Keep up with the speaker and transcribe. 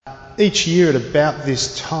Each year at about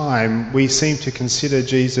this time, we seem to consider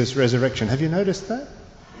Jesus' resurrection. Have you noticed that?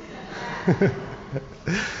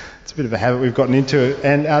 It's a bit of a habit we've gotten into.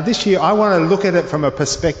 And this year, I want to look at it from a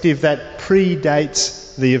perspective that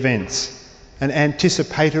predates the events, an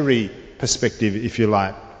anticipatory perspective, if you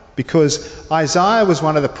like. Because Isaiah was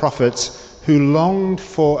one of the prophets who longed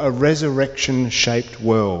for a resurrection-shaped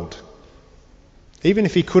world. Even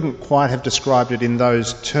if he couldn't quite have described it in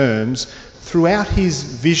those terms, throughout his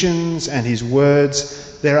visions and his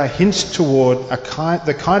words, there are hints toward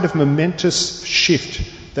the kind of momentous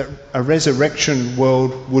shift that a resurrection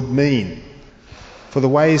world would mean for the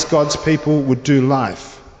ways God's people would do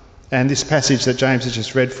life. And this passage that James has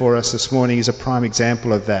just read for us this morning is a prime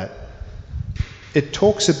example of that. It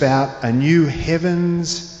talks about a new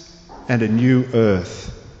heavens and a new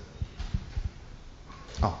earth.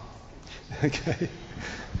 Oh, okay.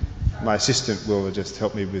 My assistant will just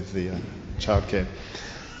help me with the childcare.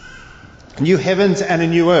 A new heavens and a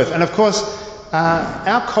new earth. And of course,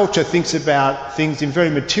 our culture thinks about things in very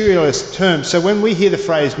materialist terms. So when we hear the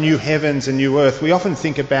phrase new heavens and new earth, we often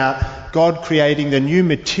think about God creating the new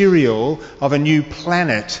material of a new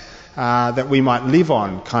planet that we might live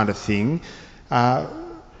on, kind of thing. But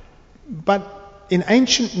in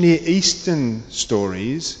ancient Near Eastern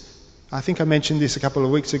stories, I think I mentioned this a couple of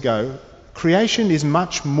weeks ago, creation is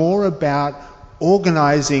much more about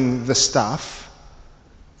organising the stuff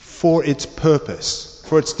for its purpose,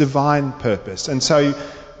 for its divine purpose. And so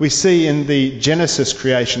we see in the Genesis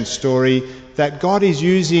creation story that God is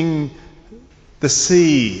using the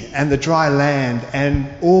sea and the dry land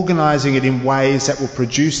and organising it in ways that will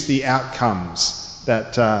produce the outcomes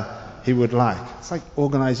that he would like. It's like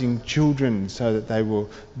organising children so that they will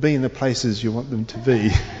be in the places you want them to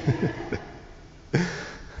be.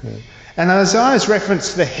 And Isaiah's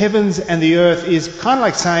reference to the heavens and the earth is kind of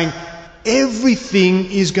like saying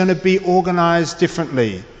everything is going to be organised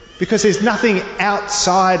differently, because there's nothing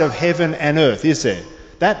outside of heaven and earth, is there?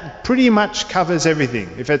 That pretty much covers everything.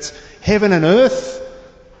 If it's heaven and earth,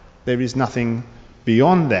 there is nothing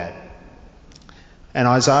beyond that. And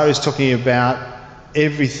Isaiah is talking about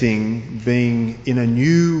everything being in a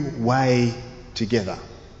new way together.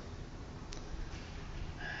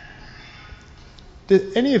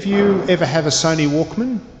 Did any of you ever have a Sony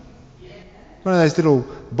Walkman? One of those little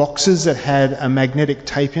boxes that had a magnetic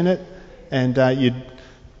tape in it, and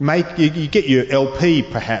you get your LP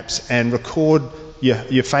perhaps and record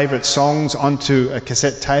your favourite songs onto a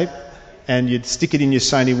cassette tape, and you'd stick it in your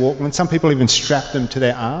Sony Walkman. Some people even strapped them to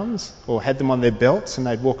their arms or had them on their belts, and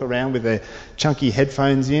they'd walk around with their chunky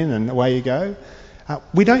headphones in, and away you go.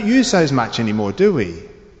 We don't use those much anymore, do we?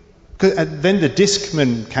 Then the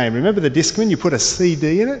Discman came. Remember the Discman? You put a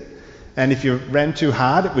CD in it, and if you ran too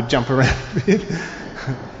hard, it would jump around a bit.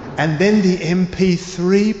 And then the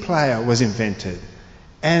MP3 player was invented.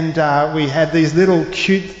 And we had these little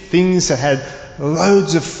cute things that had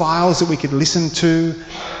loads of files that we could listen to.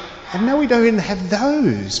 And now we don't even have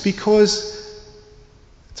those because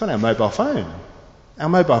it's on our mobile phone. Our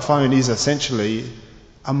mobile phone is essentially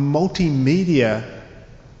a multimedia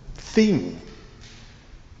thing.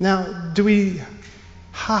 Now, do we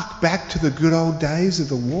hark back to the good old days of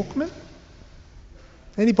the Walkman?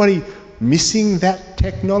 Anybody missing that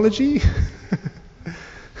technology?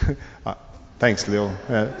 Thanks, Lil.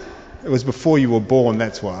 It was before you were born,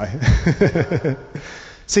 that's why.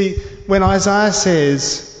 See, when Isaiah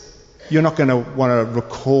says you're not going to want to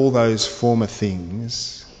recall those former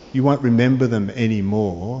things, you won't remember them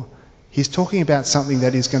anymore, he's talking about something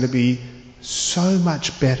that is going to be so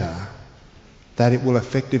much better that it will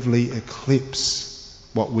effectively eclipse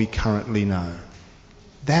what we currently know.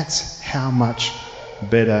 That's how much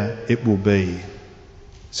better it will be.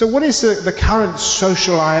 So what is the current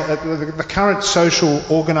social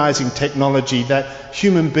organising technology that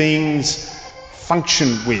human beings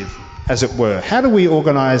function with, as it were? How do we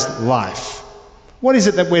organise life? What is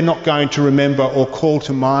it that we're not going to remember or call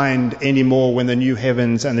to mind anymore when the new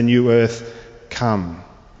heavens and the new earth come?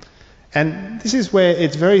 And this is where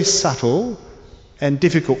it's very subtle and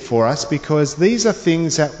difficult for us, because these are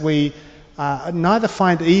things that we neither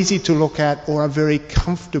find easy to look at or are very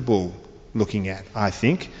comfortable looking at, I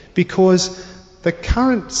think, because the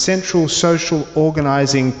current central social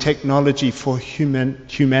organising technology for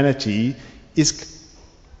humanity is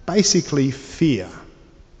basically fear.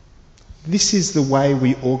 This is the way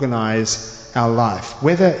we organise our life,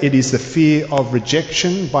 whether it is the fear of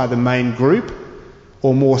rejection by the main group,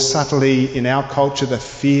 or more subtly in our culture, the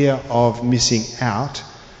fear of missing out.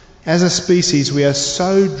 As a species, we are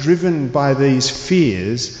so driven by these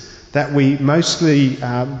fears that we mostly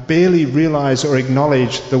barely realise or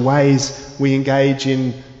acknowledge the ways we engage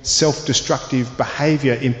in self-destructive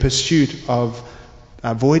behaviour in pursuit of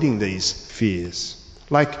avoiding these fears.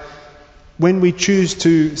 Like when we choose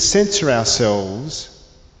to censor ourselves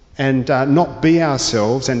and not be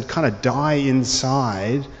ourselves and kind of die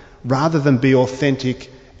inside rather than be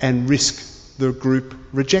authentic and risk the group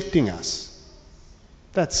rejecting us.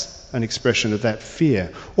 That's an expression of that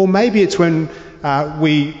fear. Or maybe it's when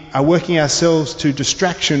we are working ourselves to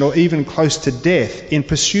distraction or even close to death in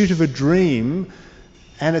pursuit of a dream,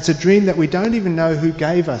 and it's a dream that we don't even know who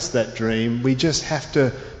gave us that dream. We just have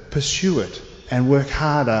to pursue it and work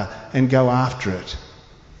harder and go after it.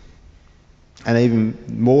 And even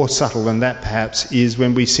more subtle than that perhaps is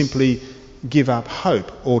when we simply give up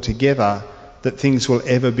hope altogether that things will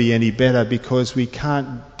ever be any better because we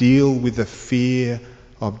can't deal with the fear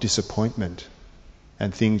of disappointment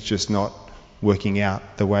and things just not working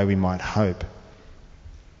out the way we might hope.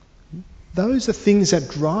 Those are things that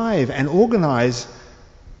drive and organise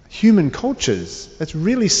human cultures. It's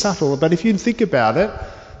really subtle, but if you think about it,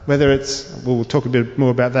 whether it's, we'll talk a bit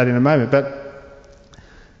more about that in a moment, but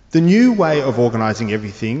the new way of organising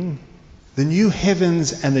everything, the new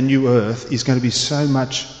heavens and the new earth is going to be so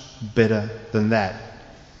much better than that.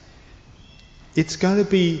 It's going to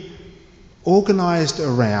be organised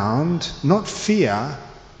around not fear,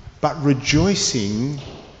 but rejoicing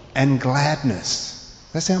and gladness.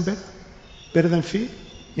 Does that sound better? Better than fear?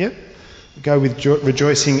 Yep. Go with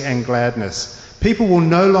rejoicing and gladness. People will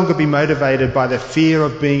no longer be motivated by the fear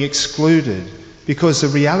of being excluded because the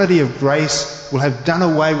reality of grace will have done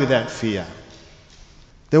away with that fear.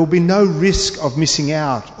 There will be no risk of missing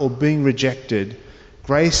out or being rejected.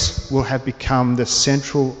 Grace will have become the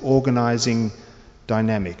central organising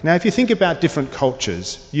dynamic. Now, if you think about different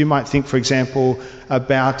cultures, you might think, for example,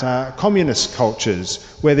 about communist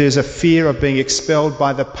cultures where there's a fear of being expelled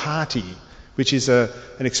by the party, which is an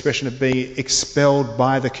expression of being expelled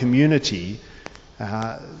by the community.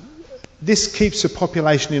 This keeps the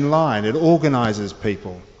population in line. It organises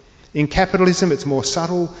people. In capitalism, it's more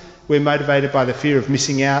subtle. We're motivated by the fear of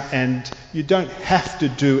missing out, and you don't have to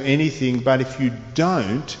do anything, but if you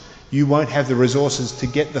don't, you won't have the resources to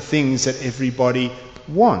get the things that everybody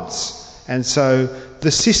wants. And so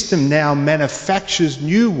the system now manufactures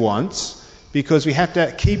new wants because we have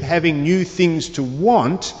to keep having new things to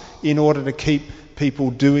want in order to keep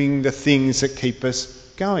people doing the things that keep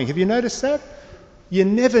us going. Have you noticed that? You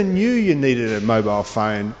never knew you needed a mobile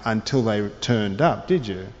phone until they turned up, did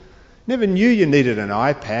you? Never knew you needed an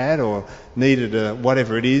iPad or needed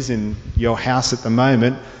whatever it is in your house at the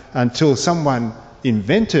moment until someone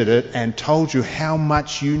invented it and told you how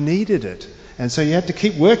much you needed it. And so you had to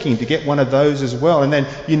keep working to get one of those as well. And then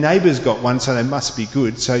your neighbour's got one, so they must be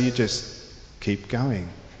good, so you just keep going.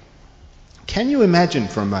 Can you imagine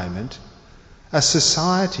for a moment a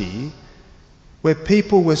society where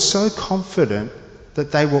people were so confident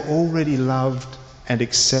that they were already loved and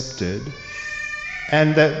accepted,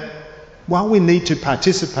 and that while we need to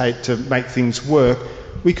participate to make things work,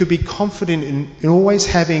 we could be confident in always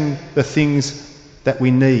having the things that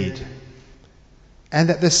we need, and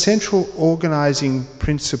that the central organising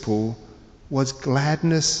principle was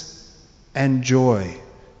gladness and joy,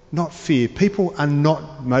 not fear. People are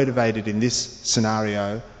not motivated in this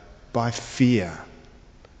scenario by fear.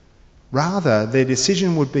 Rather, their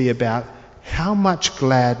decision would be about how much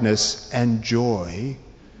gladness and joy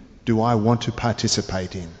do I want to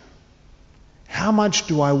participate in? How much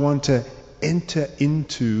do I want to enter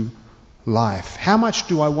into life? How much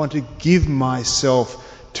do I want to give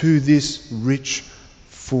myself to this rich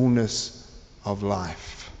fullness of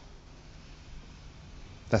life?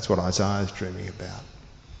 That's what Isaiah is dreaming about.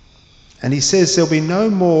 And he says there'll be no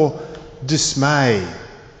more dismay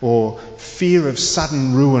or fear of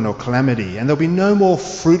sudden ruin or calamity, and there'll be no more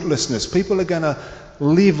fruitlessness. People are going to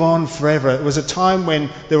live on forever. It was a time when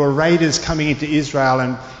there were raiders coming into Israel,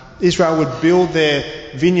 and Israel would build their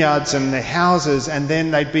vineyards and their houses, and then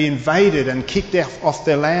they'd be invaded and kicked off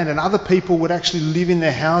their land, and other people would actually live in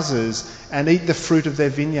their houses and eat the fruit of their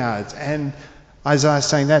vineyards. And Isaiah is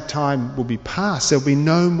saying that time will be past. There'll be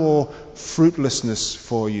no more fruitlessness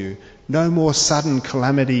for you, no more sudden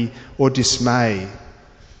calamity or dismay.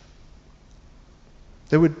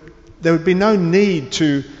 There would be no need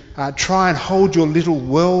to try and hold your little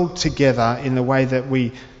world together in the way that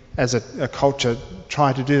we, as a culture,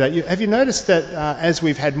 try to do that. Have you noticed that as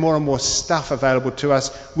we've had more and more stuff available to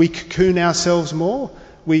us, we cocoon ourselves more?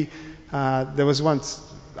 There was once,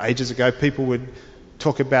 ages ago, people would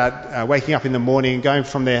talk about waking up in the morning and going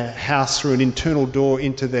from their house through an internal door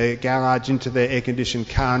into their garage, into their air-conditioned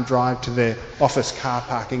car, and drive to their office car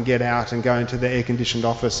park and get out and go into their air-conditioned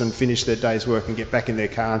office and finish their day's work and get back in their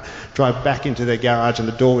car and drive back into their garage, and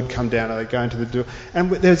the door would come down and they'd go into the door. And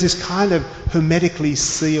there's this kind of hermetically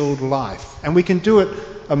sealed life. And we can do it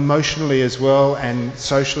emotionally as well, and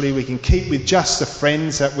socially. We can keep with just the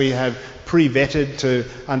friends that we have pre-vetted to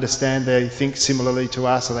understand they think similarly to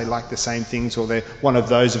us, or they like the same things, or they're one of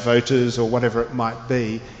those voters, or whatever it might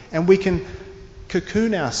be. And we can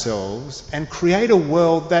cocoon ourselves and create a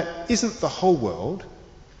world that isn't the whole world,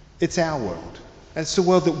 it's our world. And it's the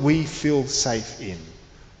world that we feel safe in.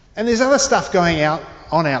 And there's other stuff going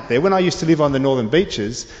on out there. When I used to live on the northern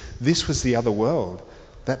beaches, this was the other world.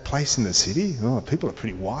 That place in the city, people are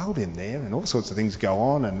pretty wild in there, and all sorts of things go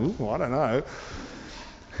on, and I don't know.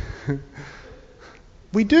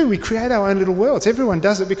 We create our own little worlds. Everyone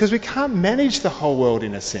does it because we can't manage the whole world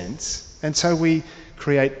in a sense. And so we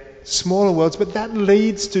create smaller worlds, but that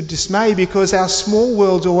leads to dismay because our small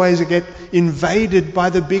worlds always get invaded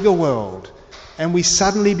by the bigger world. And we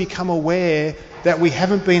suddenly become aware that we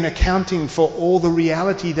haven't been accounting for all the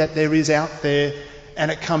reality that there is out there,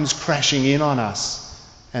 and it comes crashing in on us.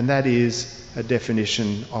 And that is a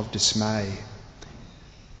definition of dismay.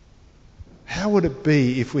 How would it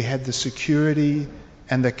be if we had the security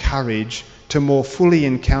and the courage to more fully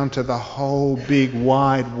encounter the whole big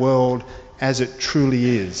wide world as it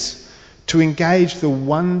truly is? To engage the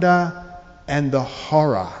wonder and the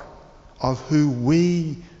horror of who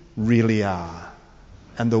we really are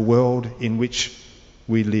and the world in which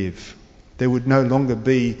we live. There would no longer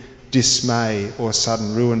be dismay or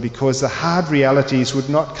sudden ruin, because the hard realities would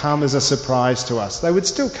not come as a surprise to us. They would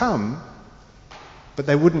still come, but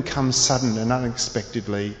they wouldn't come sudden and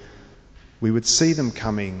unexpectedly. We would see them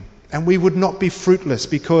coming, and we would not be fruitless,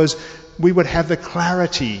 because we would have the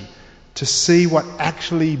clarity to see what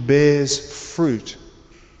actually bears fruit,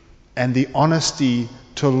 and the honesty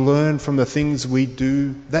to learn from the things we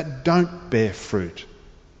do that don't bear fruit,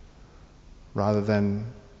 rather than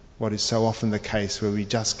what is so often the case, where we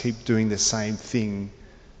just keep doing the same thing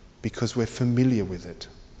because we're familiar with it,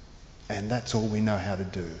 and that's all we know how to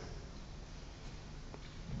do.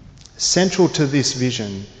 Central to this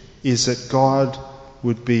vision is that God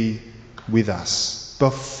would be with us.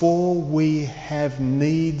 Before we have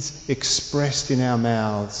needs expressed in our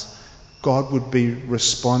mouths, God would be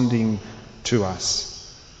responding to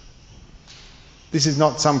us. This is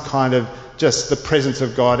not some kind of just the presence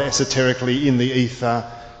of God esoterically in the ether,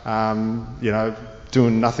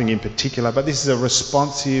 doing nothing in particular, but this is a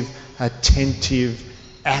responsive, attentive,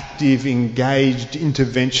 active, engaged,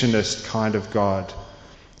 interventionist kind of God.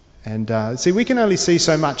 And we can only see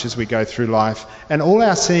so much as we go through life, and all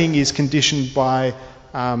our seeing is conditioned by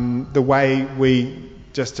the way we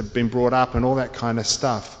just have been brought up and all that kind of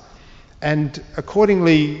stuff. And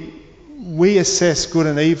accordingly, we assess good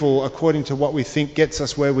and evil according to what we think gets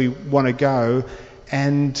us where we want to go,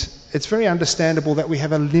 and it's very understandable that we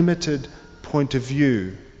have a limited point of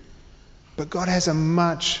view. But God has a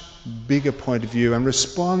much bigger point of view and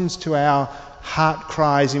responds to our heart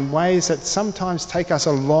cries in ways that sometimes take us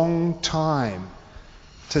a long time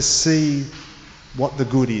to see what the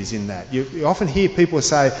good is in that. You often hear people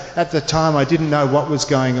say, at the time I didn't know what was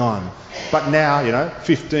going on, but now,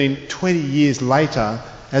 15, 20 years later,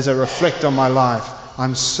 as I reflect on my life,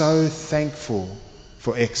 I'm so thankful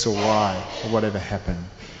for X or Y or whatever happened.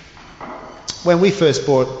 When we first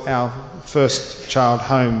brought our first child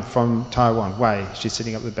home from Taiwan, Wei, she's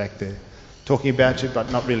sitting up the back there, talking about you,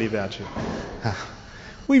 but not really about you.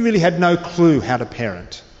 We really had no clue how to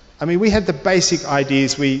parent. I mean, we had the basic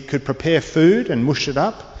ideas. We could prepare food and mush it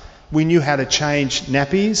up. We knew how to change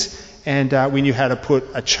nappies, and we knew how to put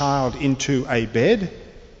a child into a bed.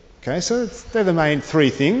 Okay, so they're the main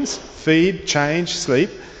three things: feed, change,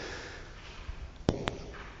 sleep.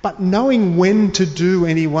 But knowing when to do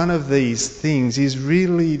any one of these things is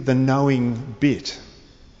really the knowing bit.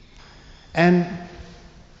 And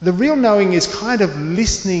the real knowing is kind of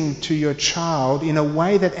listening to your child in a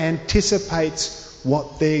way that anticipates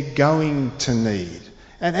what they're going to need.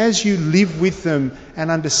 And as you live with them and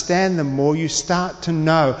understand them more, you start to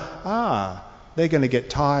know, they're going to get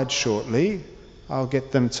tired shortly. I'll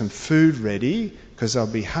get them some food ready because they'll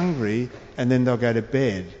be hungry, and then they'll go to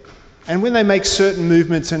bed. And when they make certain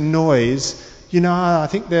movements and noise, I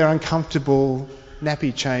think they're uncomfortable,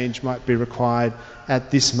 nappy change might be required at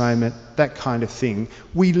this moment, that kind of thing.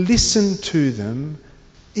 We listen to them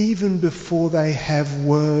even before they have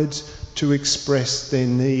words to express their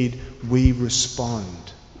need. We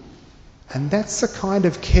respond. And that's the kind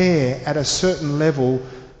of care at a certain level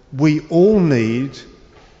we all need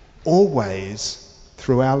always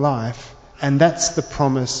through our life. And that's the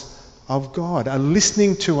promise of God, a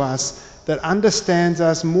listening to us that understands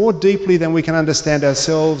us more deeply than we can understand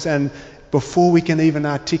ourselves, and before we can even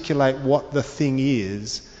articulate what the thing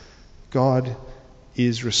is, God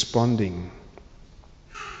is responding.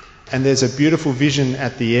 And there's a beautiful vision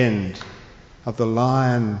at the end of the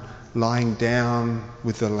lion lying down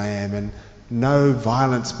with the lamb and no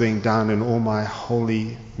violence being done in all my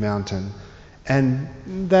holy mountain. And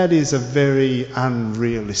that is a very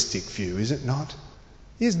unrealistic view, is it not?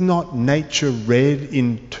 Is not nature red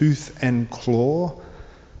in tooth and claw?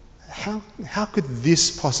 How could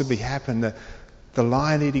this possibly happen? The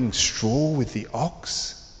lion eating straw with the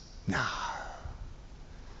ox? No.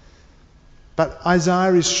 But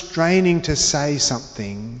Isaiah is straining to say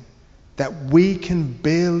something that we can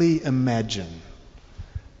barely imagine.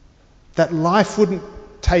 That life wouldn't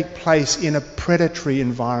take place in a predatory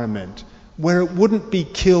environment where it wouldn't be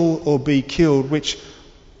kill or be killed, which,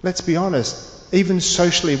 let's be honest, even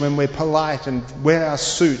socially when we're polite and wear our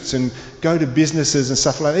suits and go to businesses and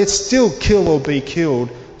stuff like that, it's still kill or be killed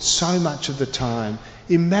so much of the time.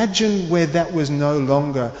 Imagine where that was no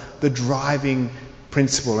longer the driving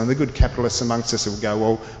principle, and the good capitalists amongst us would go,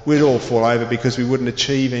 well, we'd all fall over because we wouldn't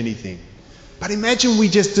achieve anything. But imagine we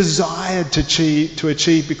just desired to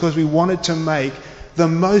achieve because we wanted to make the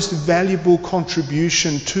most valuable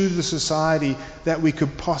contribution to the society that we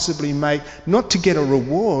could possibly make, not to get a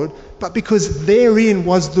reward, but because therein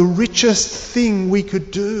was the richest thing we could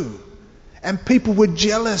do. And people were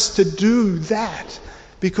jealous to do that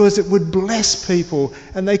because it would bless people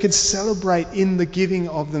and they could celebrate in the giving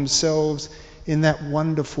of themselves in that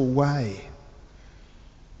wonderful way.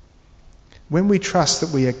 When we trust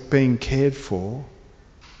that we are being cared for,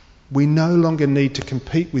 we no longer need to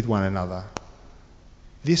compete with one another.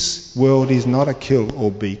 This world is not a kill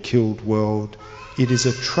or be killed world. It is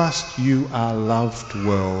a trust you are loved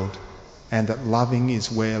world, and that loving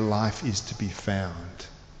is where life is to be found.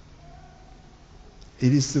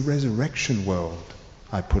 It is the resurrection world,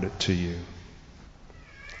 I put it to you.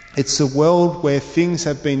 It's a world where things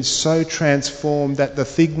have been so transformed that the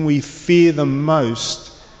thing we fear the most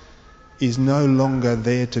is no longer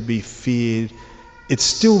there to be feared. It's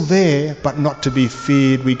still there, but not to be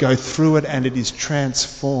feared. We go through it and it is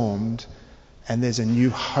transformed, and there's a new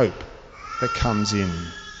hope that comes in.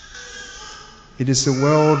 It is the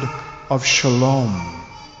world of shalom,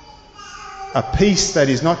 a peace that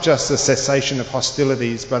is not just a cessation of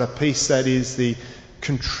hostilities, but a peace that is the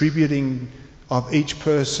contributing of each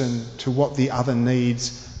person to what the other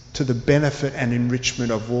needs, to the benefit and enrichment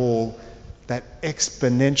of all, that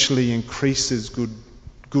exponentially increases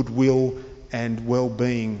goodwill and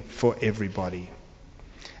well-being for everybody.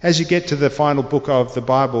 As you get to the final book of the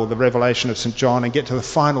Bible, the Revelation of St. John, and get to the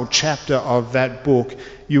final chapter of that book,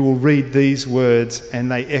 you will read these words,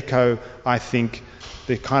 and they echo, I think,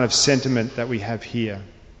 the kind of sentiment that we have here.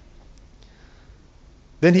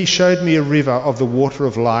 Then he showed me a river of the water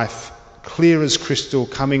of life, clear as crystal,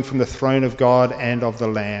 coming from the throne of God and of the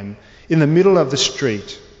Lamb, in the middle of the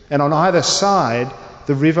street, and on either side of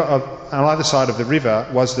the river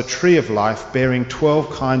was the tree of life, bearing 12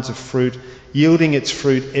 kinds of fruit, yielding its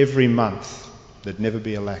fruit every month. There'd never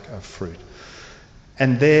be a lack of fruit.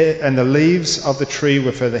 And the leaves of the tree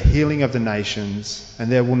were for the healing of the nations,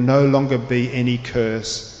 and there will no longer be any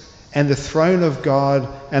curse. And the throne of God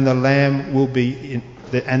and the Lamb will be in,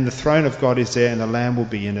 and the throne of God is there, and the Lamb will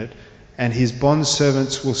be in it. And his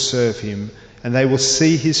bondservants will serve him, and they will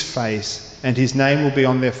see his face, and his name will be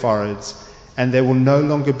on their foreheads. And there will no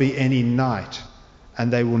longer be any night,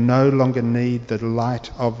 and they will no longer need the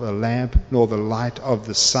light of a lamp nor the light of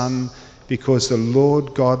the sun, because the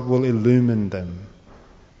Lord God will illumine them,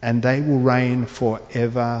 and they will reign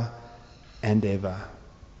forever and ever.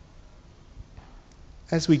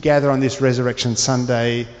 As we gather on this Resurrection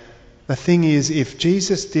Sunday, the thing is, if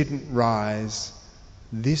Jesus didn't rise,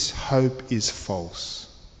 this hope is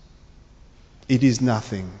false. It is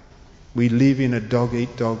nothing. We live in a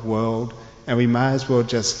dog-eat-dog world, and we may as well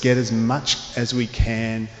just get as much as we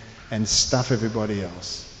can and stuff everybody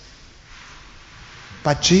else.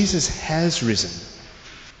 But Jesus has risen.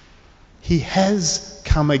 He has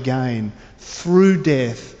come again through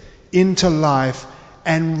death into life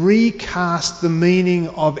and recast the meaning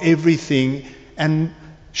of everything and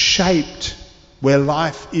shaped where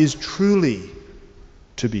life is truly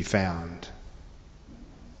to be found.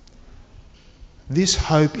 This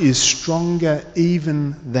hope is stronger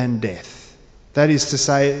even than death. That is to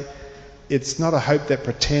say, it's not a hope that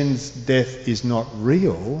pretends death is not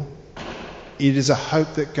real. It is a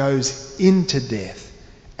hope that goes into death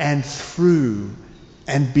and through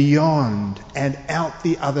and beyond and out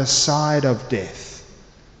the other side of death.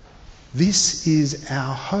 This is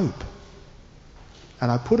our hope.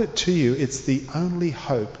 And I put it to you, it's the only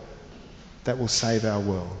hope that will save our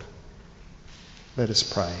world. Let us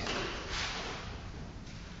pray.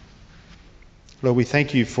 Lord, we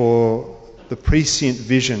thank you for the prescient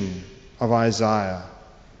vision of Isaiah.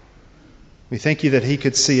 We thank you that he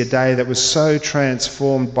could see a day that was so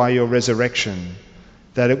transformed by your resurrection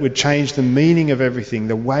that it would change the meaning of everything,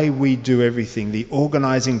 the way we do everything, the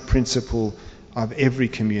organising principle of every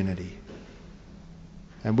community.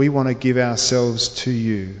 And we want to give ourselves to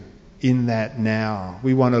you in that now.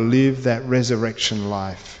 We want to live that resurrection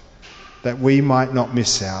life that we might not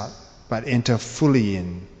miss out, but enter fully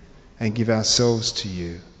in and give ourselves to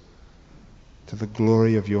you, to the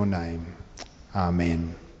glory of your name.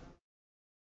 Amen.